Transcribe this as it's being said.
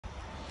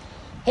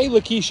Hey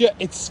Lakisha,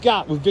 it's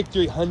Scott with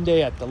Victory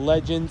Hyundai at the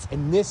Legends,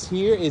 and this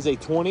here is a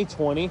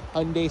 2020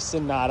 Hyundai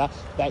Sonata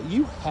that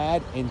you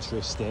had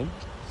interest in.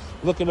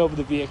 Looking over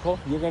the vehicle,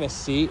 you're gonna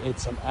see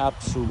it's an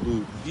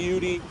absolute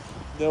beauty.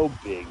 No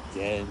big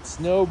dents,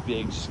 no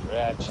big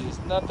scratches,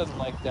 nothing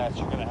like that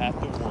you're gonna have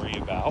to worry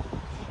about.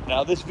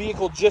 Now this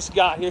vehicle just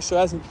got here, so it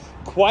hasn't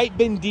quite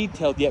been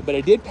detailed yet, but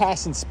it did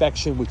pass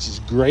inspection, which is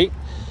great.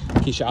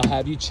 Keisha, I'll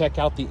have you check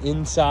out the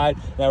inside.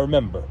 Now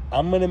remember,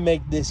 I'm gonna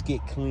make this get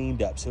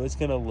cleaned up, so it's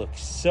gonna look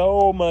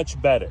so much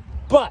better.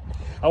 But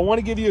I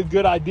wanna give you a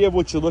good idea of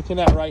what you're looking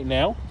at right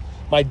now.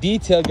 My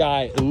detail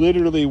guy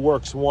literally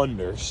works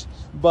wonders,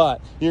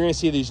 but you're gonna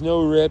see there's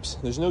no rips,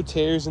 there's no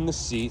tears in the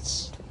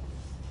seats.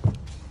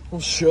 We'll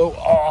show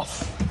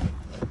off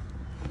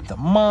the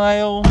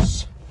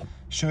miles,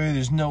 show you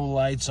there's no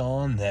lights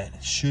on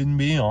that shouldn't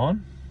be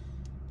on.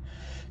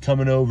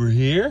 Coming over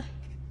here,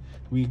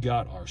 we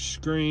got our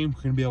screen.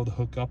 We're gonna be able to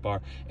hook up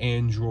our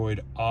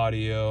Android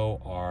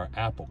Auto, our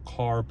Apple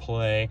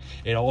CarPlay.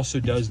 It also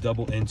does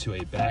double into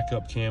a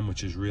backup cam,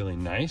 which is really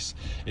nice.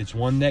 It's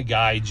one that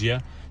guides you.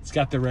 It's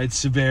got the red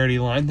severity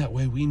line. That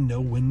way we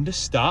know when to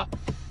stop.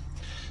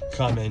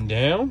 Coming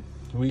down,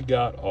 we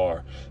got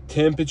our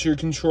temperature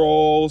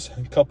controls,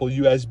 a couple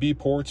USB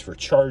ports for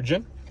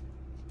charging.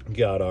 We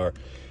got our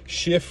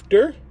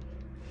shifter,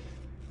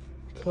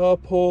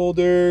 cup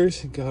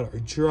holders, got our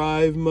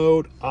drive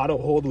mode, auto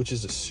hold, which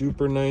is a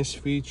super nice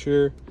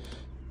feature.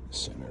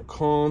 Center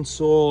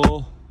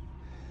console,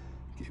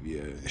 give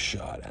you a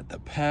shot at the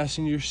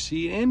passenger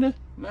seat and a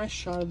nice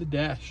shot of the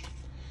dash.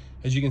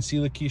 As you can see,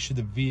 Lakisha,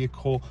 the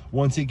vehicle,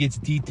 once it gets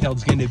detailed,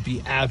 is going to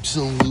be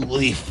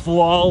absolutely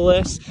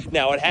flawless.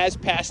 Now, it has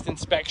passed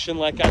inspection,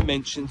 like I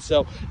mentioned.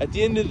 So, at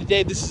the end of the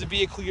day, this is a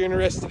vehicle you're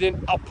interested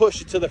in. I'll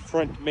push it to the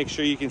front to make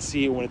sure you can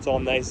see it when it's all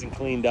nice and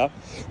cleaned up.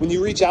 When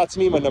you reach out to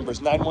me, my number is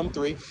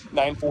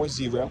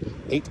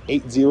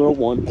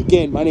 913-940-8801.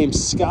 Again, my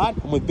name's Scott.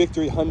 I'm with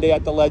Victory Hyundai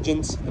at the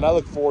Legends, and I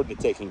look forward to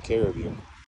taking care of you.